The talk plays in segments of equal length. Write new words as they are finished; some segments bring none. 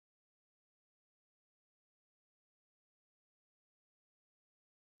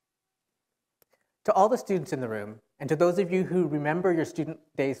To all the students in the room, and to those of you who remember your student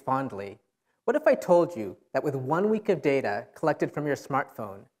days fondly, what if I told you that with 1 week of data collected from your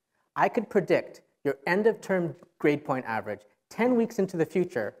smartphone, I could predict your end-of-term grade point average 10 weeks into the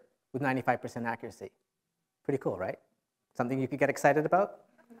future with 95% accuracy? Pretty cool, right? Something you could get excited about?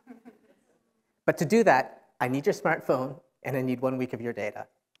 But to do that, I need your smartphone, and I need 1 week of your data.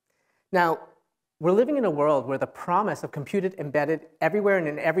 Now, we're living in a world where the promise of computed embedded everywhere and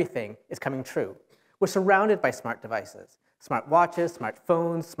in everything is coming true. We're surrounded by smart devices, smart watches, smart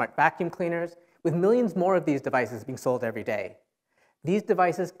phones, smart vacuum cleaners, with millions more of these devices being sold every day. These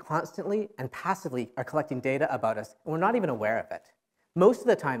devices constantly and passively are collecting data about us, and we're not even aware of it. Most of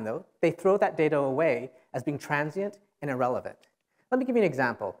the time, though, they throw that data away as being transient and irrelevant. Let me give you an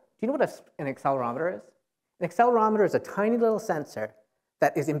example. Do you know what an accelerometer is? An accelerometer is a tiny little sensor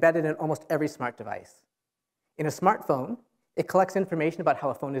that is embedded in almost every smart device. In a smartphone, it collects information about how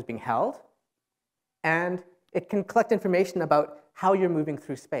a phone is being held, and it can collect information about how you're moving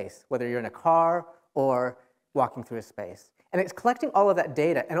through space, whether you're in a car or walking through a space. And it's collecting all of that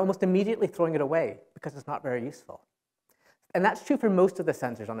data and almost immediately throwing it away because it's not very useful. And that's true for most of the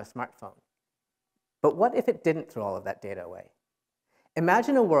sensors on a smartphone. But what if it didn't throw all of that data away?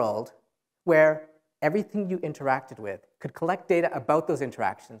 Imagine a world where everything you interacted with could collect data about those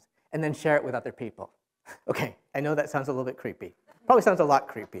interactions and then share it with other people. Okay, I know that sounds a little bit creepy. Probably sounds a lot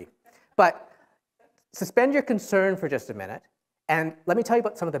creepy. But suspend your concern for just a minute, and let me tell you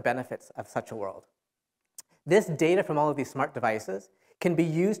about some of the benefits of such a world. This data from all of these smart devices can be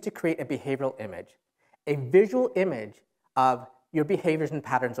used to create a behavioral image, a visual image of your behaviors and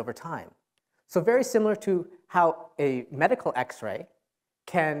patterns over time. So very similar to how a medical X-ray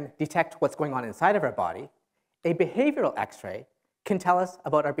can detect what's going on inside of our body, a behavioral X-ray can tell us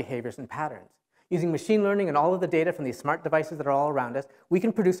about our behaviors and patterns. Using machine learning and all of the data from these smart devices that are all around us, we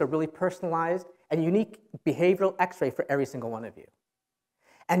can produce a really personalized and unique behavioral X-ray for every single one of you.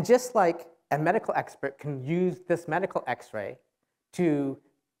 And just like a medical expert can use this medical X-ray to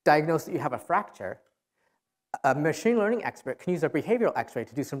diagnose that you have a fracture, a machine learning expert can use a behavioral X-ray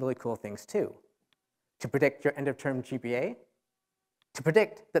to do some really cool things too. To predict your end-of-term GPA, to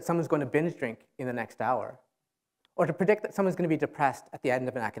predict that someone's going to binge drink in the next hour, or to predict that someone's going to be depressed at the end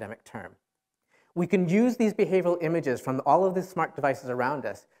of an academic term. We can use these behavioral images from all of the smart devices around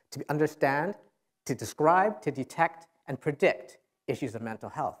us to understand, to describe, to detect, and predict issues of mental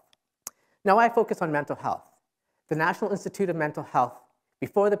health. Now I focus on mental health. The National Institute of Mental Health,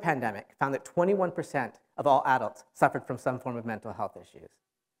 before the pandemic, found that 21% of all adults suffered from some form of mental health issues.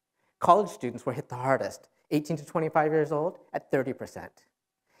 College students were hit the hardest, 18 to 25 years old, at 30%.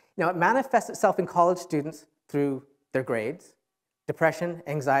 Now it manifests itself in college students through their grades, depression,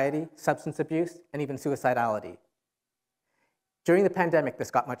 anxiety, substance abuse, and even suicidality. During the pandemic,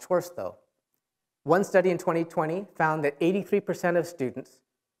 this got much worse, though. One study in 2020 found that 83% of students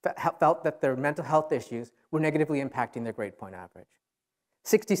felt that their mental health issues were negatively impacting their grade point average.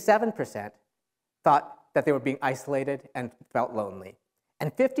 67% thought that they were being isolated and felt lonely.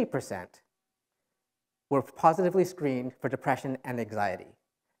 And 50% were positively screened for depression and anxiety.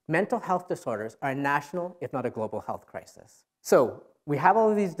 Mental health disorders are a national, if not a global health crisis. So we have all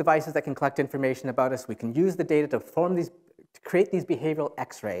of these devices that can collect information about us. We can use the data to create these behavioral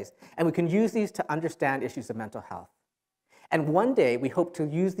X-rays, and we can use these to understand issues of mental health. And one day, we hope to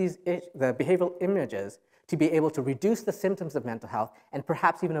use the behavioral images to be able to reduce the symptoms of mental health and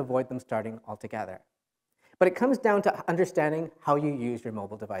perhaps even avoid them starting altogether. But it comes down to understanding how you use your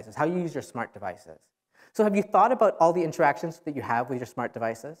mobile devices, how you use your smart devices. So have you thought about all the interactions that you have with your smart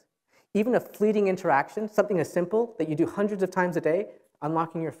devices? Even a fleeting interaction, something as simple that you do hundreds of times a day,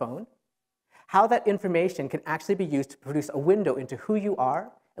 unlocking your phone? How that information can actually be used to produce a window into who you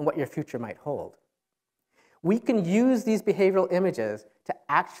are and what your future might hold. We can use these behavioral images to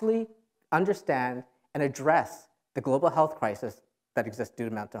actually understand and address the global health crisis that exists due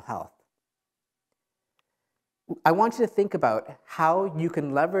to mental health. I want you to think about how you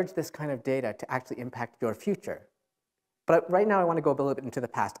can leverage this kind of data to actually impact your future. But right now, I want to go a little bit into the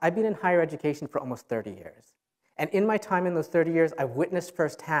past. I've been in higher education for almost 30 years. And in my time in those 30 years, I've witnessed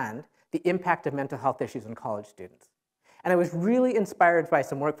firsthand the impact of mental health issues on college students. And I was really inspired by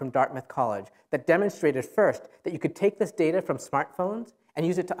some work from Dartmouth College that demonstrated first that you could take this data from smartphones and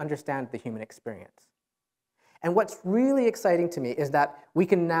use it to understand the human experience. And what's really exciting to me is that we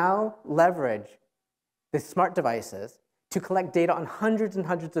can now leverage the smart devices to collect data on hundreds and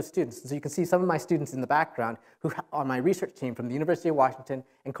hundreds of students. So you can see some of my students in the background who are on my research team from the University of Washington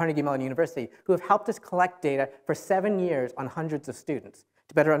and Carnegie Mellon University who have helped us collect data for 7 years on hundreds of students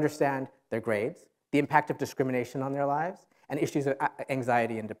to better understand their grades, the impact of discrimination on their lives, and issues of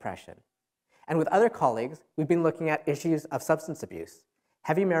anxiety and depression. And with other colleagues, we've been looking at issues of substance abuse,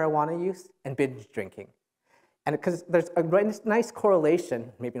 heavy marijuana use, and binge drinking. And because there's a nice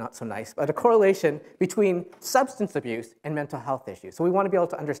correlation, maybe not so nice, but a correlation between substance abuse and mental health issues. So we want to be able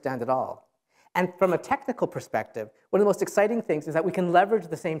to understand it all. And from a technical perspective, one of the most exciting things is that we can leverage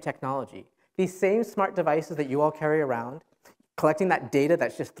the same technology. These same smart devices that you all carry around, collecting that data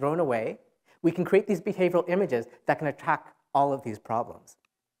that's just thrown away, we can create these behavioral images that can attack all of these problems.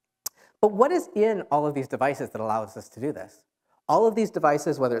 But what is in all of these devices that allows us to do this? All of these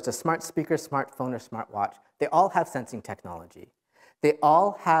devices, whether it's a smart speaker, smartphone, or smartwatch, they all have sensing technology. They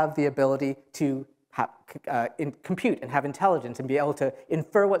all have the ability to compute and have intelligence and be able to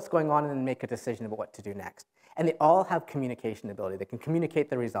infer what's going on and then make a decision about what to do next. And they all have communication ability. They can communicate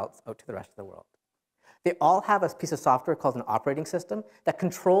the results out to the rest of the world. They all have a piece of software called an operating system that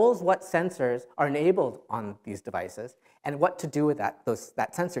controls what sensors are enabled on these devices and what to do with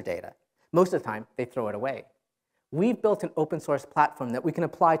that sensor data. Most of the time, they throw it away. We've built an open source platform that we can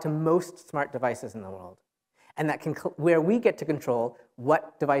apply to most smart devices in the world, and that where we get to control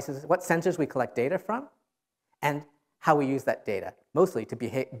what sensors we collect data from, and how we use that data, mostly to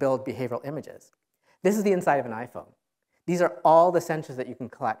build behavioral images. This is the inside of an iPhone. These are all the sensors that you can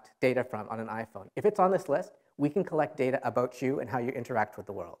collect data from on an iPhone. If it's on this list, we can collect data about you and how you interact with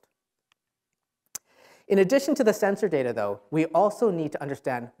the world. In addition to the sensor data, though, we also need to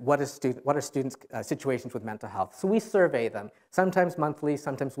understand what are students' situations with mental health. So we survey them, sometimes monthly,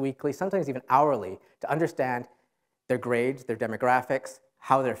 sometimes weekly, sometimes even hourly, to understand their grades, their demographics,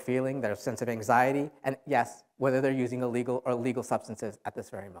 how they're feeling, their sense of anxiety, and yes, whether they're using illegal or legal substances at this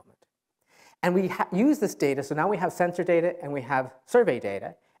very moment. And we use this data, so now we have sensor data and we have survey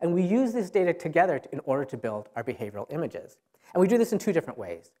data, and we use this data together in order to build our behavioral images. And we do this in two different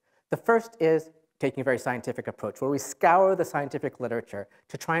ways. The first is taking a very scientific approach, where we scour the scientific literature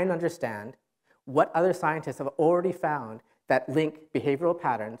to try and understand what other scientists have already found that link behavioral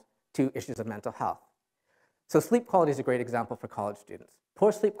patterns to issues of mental health. So sleep quality is a great example for college students.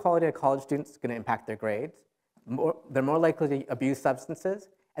 Poor sleep quality of college students is going to impact their grades. They're more likely to abuse substances,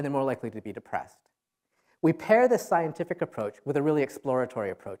 and they're more likely to be depressed. We pair this scientific approach with a really exploratory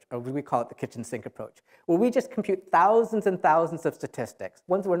approach, or we call it the kitchen sink approach, where we just compute thousands and thousands of statistics,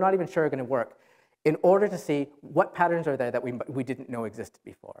 ones we're not even sure are going to work, in order to see what patterns are there that we didn't know existed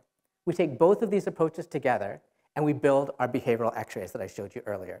before. We take both of these approaches together, and we build our behavioral x-rays that I showed you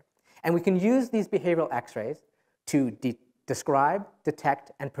earlier. And we can use these behavioral x-rays to describe, detect,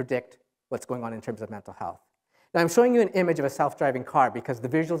 and predict what's going on in terms of mental health. Now, I'm showing you an image of a self-driving car because the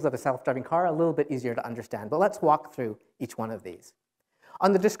visuals of a self-driving car are a little bit easier to understand, but let's walk through each one of these.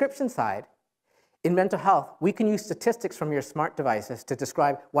 On the description side, in mental health, we can use statistics from your smart devices to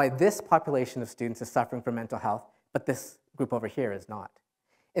describe why this population of students is suffering from mental health, but this group over here is not.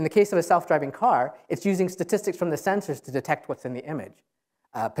 In the case of a self-driving car, it's using statistics from the sensors to detect what's in the image: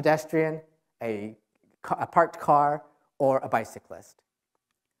 a pedestrian, a parked car, or a bicyclist.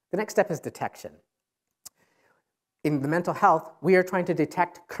 The next step is detection. In the mental health, we are trying to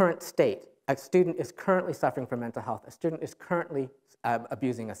detect current state. A student is currently suffering from mental health. A student is currently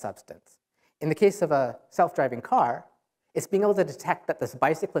abusing a substance. In the case of a self-driving car, it's being able to detect that this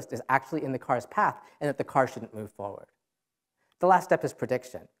bicyclist is actually in the car's path and that the car shouldn't move forward. The last step is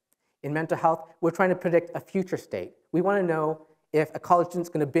prediction. In mental health, we're trying to predict a future state. We want to know if a college student's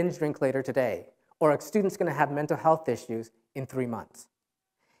going to binge drink later today, or a student's going to have mental health issues in 3 months.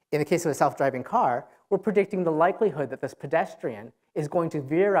 In the case of a self-driving car, we're predicting the likelihood that this pedestrian is going to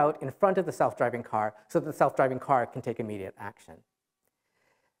veer out in front of the self-driving car so that the self-driving car can take immediate action.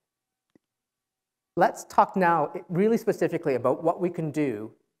 Let's talk now really specifically about what we can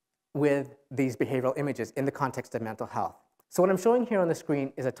do with these behavioral images in the context of mental health. So what I'm showing here on the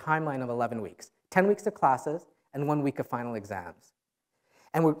screen is a timeline of 11 weeks, 10 weeks of classes and 1 week of final exams.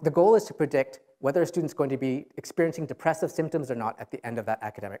 And the goal is to predict whether a student's going to be experiencing depressive symptoms or not at the end of that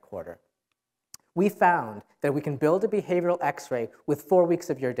academic quarter. We found that we can build a behavioral x-ray with 4 weeks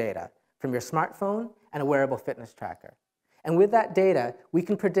of your data from your smartphone and a wearable fitness tracker. And with that data, we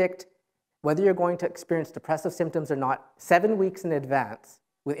can predict whether you're going to experience depressive symptoms or not 7 weeks in advance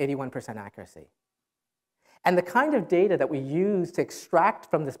with 81% accuracy. And the kind of data that we use to extract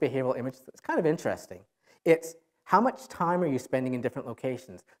from this behavioral image is kind of interesting. It's how much time are you spending in different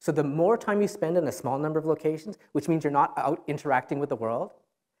locations? So the more time you spend in a small number of locations, which means you're not out interacting with the world,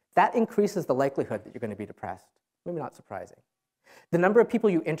 that increases the likelihood that you're going to be depressed. Maybe not surprising. The number of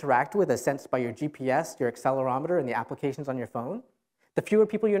people you interact with as sensed by your GPS, your accelerometer, and the applications on your phone, the fewer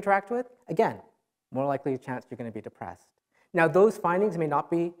people you interact with, again, more likely a chance you're going to be depressed. Now, those findings may not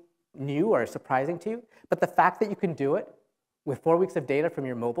be new or surprising to you, but the fact that you can do it with 4 weeks of data from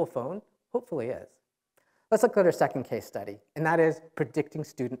your mobile phone Hopefully is. Let's look at our second case study, and that is predicting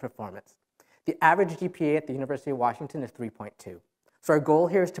student performance. The average GPA at the University of Washington is 3.2. So our goal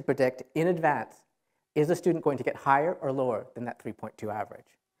here is to predict in advance, is a student going to get higher or lower than that 3.2 average?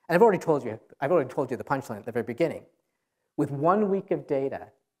 And I've already told you the punchline at the very beginning. With 1 week of data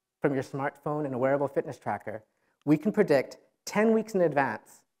from your smartphone and a wearable fitness tracker, we can predict 10 weeks in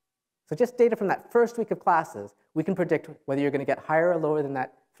advance. So just data from that first week of classes, we can predict whether you're going to get higher or lower than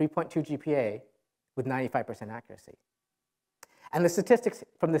that 3.2 GPA with 95% accuracy. And the statistics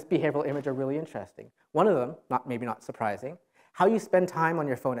from this behavioral image are really interesting. One of them, maybe not surprising, how you spend time on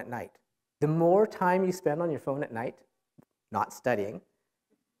your phone at night. The more time you spend on your phone at night, not studying,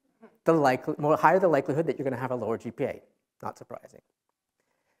 the higher the likelihood that you're going to have a lower GPA. Not surprising.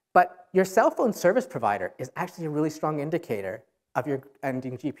 But your cell phone service provider is actually a really strong indicator of your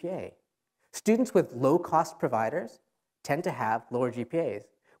ending GPA. Students with low-cost providers tend to have lower GPAs,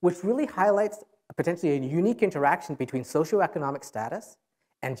 which really highlights potentially a unique interaction between socioeconomic status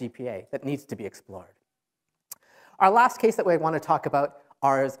and GPA that needs to be explored. Our last case that we want to talk about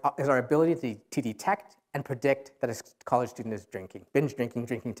is our ability to detect and predict that a college student is drinking, binge drinking,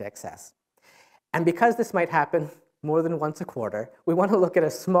 drinking to excess. And because this might happen more than once a quarter, we want to look at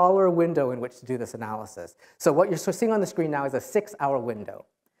a smaller window in which to do this analysis. So what you're seeing on the screen now is a 6-hour window.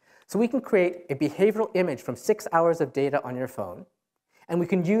 So we can create a behavioral image from 6 hours of data on your phone, and we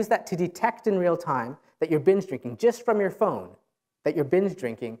can use that to detect in real time that you're binge drinking just from your phone, that you're binge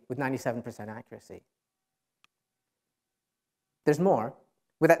drinking with 97% accuracy. There's more.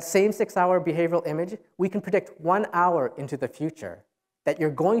 With that same 6-hour behavioral image, we can predict 1 hour into the future that you're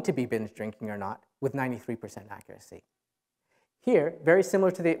going to be binge drinking or not with 93% accuracy. Here, very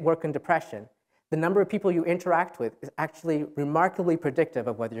similar to the work in depression, the number of people you interact with is actually remarkably predictive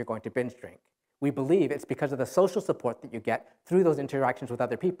of whether you're going to binge drink. We believe it's because of the social support that you get through those interactions with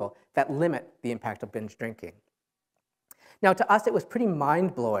other people that limit the impact of binge drinking. Now, to us, it was pretty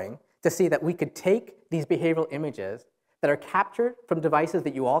mind-blowing to see that we could take these behavioral images that are captured from devices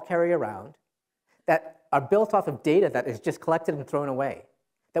that you all carry around, that are built off of data that is just collected and thrown away,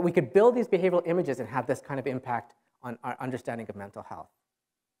 that we could build these behavioral images and have this kind of impact on our understanding of mental health.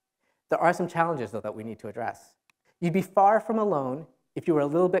 There are some challenges, though, that we need to address. You'd be far from alone if you were a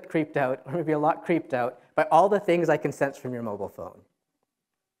little bit creeped out, or maybe a lot creeped out, by all the things I can sense from your mobile phone.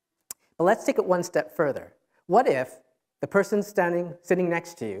 But let's take it one step further. What if the person sitting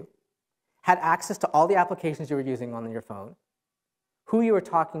next to you had access to all the applications you were using on your phone, who you were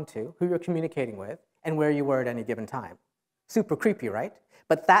talking to, who you were communicating with, and where you were at any given time? Super creepy, right?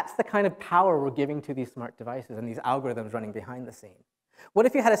 But that's the kind of power we're giving to these smart devices and these algorithms running behind the scene. What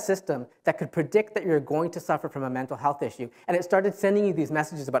if you had a system that could predict that you're going to suffer from a mental health issue, and it started sending you these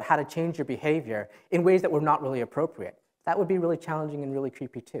messages about how to change your behavior in ways that were not really appropriate? That would be really challenging and really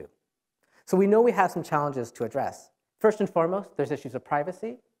creepy too. So we know we have some challenges to address. First and foremost, there's issues of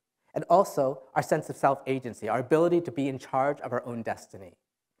privacy, and also our sense of self-agency, our ability to be in charge of our own destiny.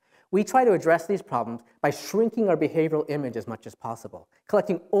 We try to address these problems by shrinking our behavioral image as much as possible,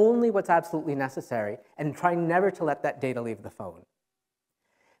 collecting only what's absolutely necessary, and trying never to let that data leave the phone.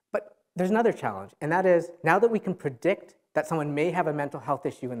 But there's another challenge, and that is, now that we can predict that someone may have a mental health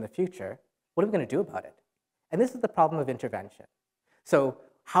issue in the future, what are we going to do about it? And this is the problem of intervention. So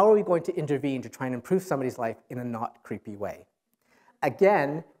how are we going to intervene to try and improve somebody's life in a not creepy way?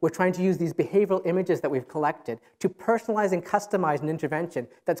 Again, we're trying to use these behavioral images that we've collected to personalize and customize an intervention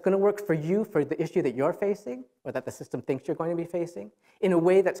that's going to work for you for the issue that you're facing, or that the system thinks you're going to be facing, in a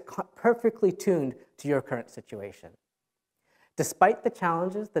way that's perfectly tuned to your current situation. Despite the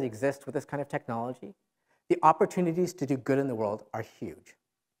challenges that exist with this kind of technology, the opportunities to do good in the world are huge.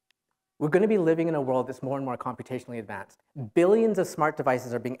 We're going to be living in a world that's more and more computationally advanced. Billions of smart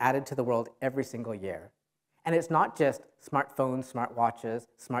devices are being added to the world every single year. And it's not just smartphones, smartwatches,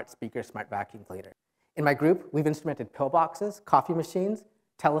 smart speakers, smart vacuum cleaners. In my group, we've instrumented pillboxes, coffee machines,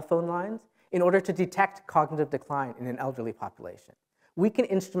 telephone lines, in order to detect cognitive decline in an elderly population. We can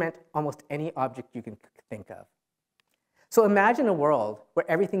instrument almost any object you can think of. So imagine a world where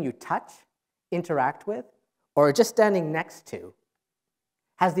everything you touch, interact with, or are just standing next to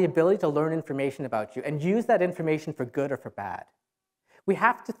has the ability to learn information about you and use that information for good or for bad. We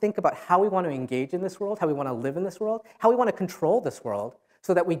have to think about how we want to engage in this world, how we want to live in this world, how we want to control this world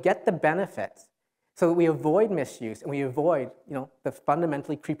so that we get the benefits, so that we avoid misuse and we avoid, the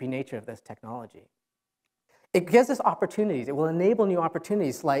fundamentally creepy nature of this technology. It gives us opportunities. It will enable new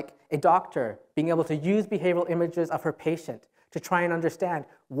opportunities, like a doctor being able to use behavioral images of her patient to try and understand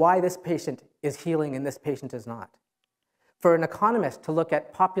why this patient is healing and this patient is not. For an economist to look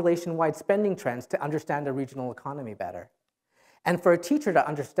at population-wide spending trends to understand a regional economy better. And for a teacher to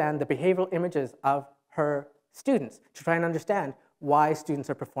understand the behavioral images of her students, to try and understand why students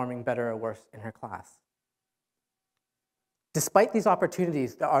are performing better or worse in her class. Despite these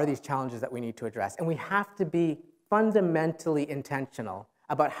opportunities, there are these challenges that we need to address, and we have to be fundamentally intentional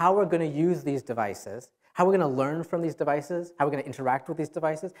about how we're going to use these devices, how we're going to learn from these devices, how we're going to interact with these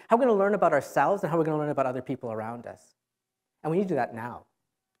devices, how we're going to learn about ourselves, and how we're going to learn about other people around us. And we need to do that now.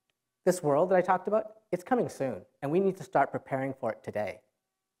 This world that I talked about, it's coming soon, and we need to start preparing for it today.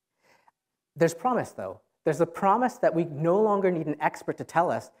 There's promise, though. There's a promise that we no longer need an expert to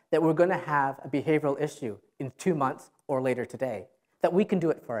tell us that we're going to have a behavioral issue in 2 months or later today, that we can do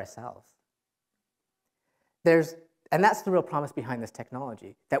it for ourselves. And that's the real promise behind this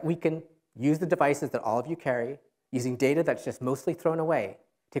technology, that we can use the devices that all of you carry, using data that's just mostly thrown away,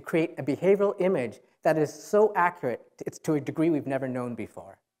 to create a behavioral image that is so accurate, it's to a degree we've never known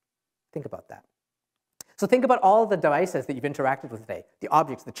before. Think about that. So think about all the devices that you've interacted with today, the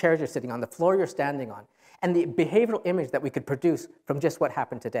objects, the chairs you're sitting on, the floor you're standing on, and the behavioral image that we could produce from just what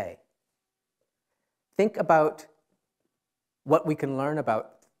happened today. Think about what we can learn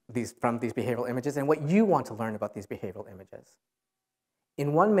about from these behavioral images and what you want to learn about these behavioral images.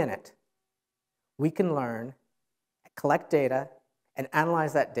 In 1 minute, we can learn, collect data, and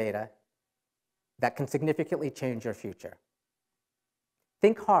analyze that data that can significantly change your future.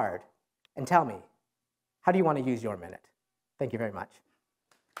 Think hard and tell me, how do you want to use your minute? Thank you very much.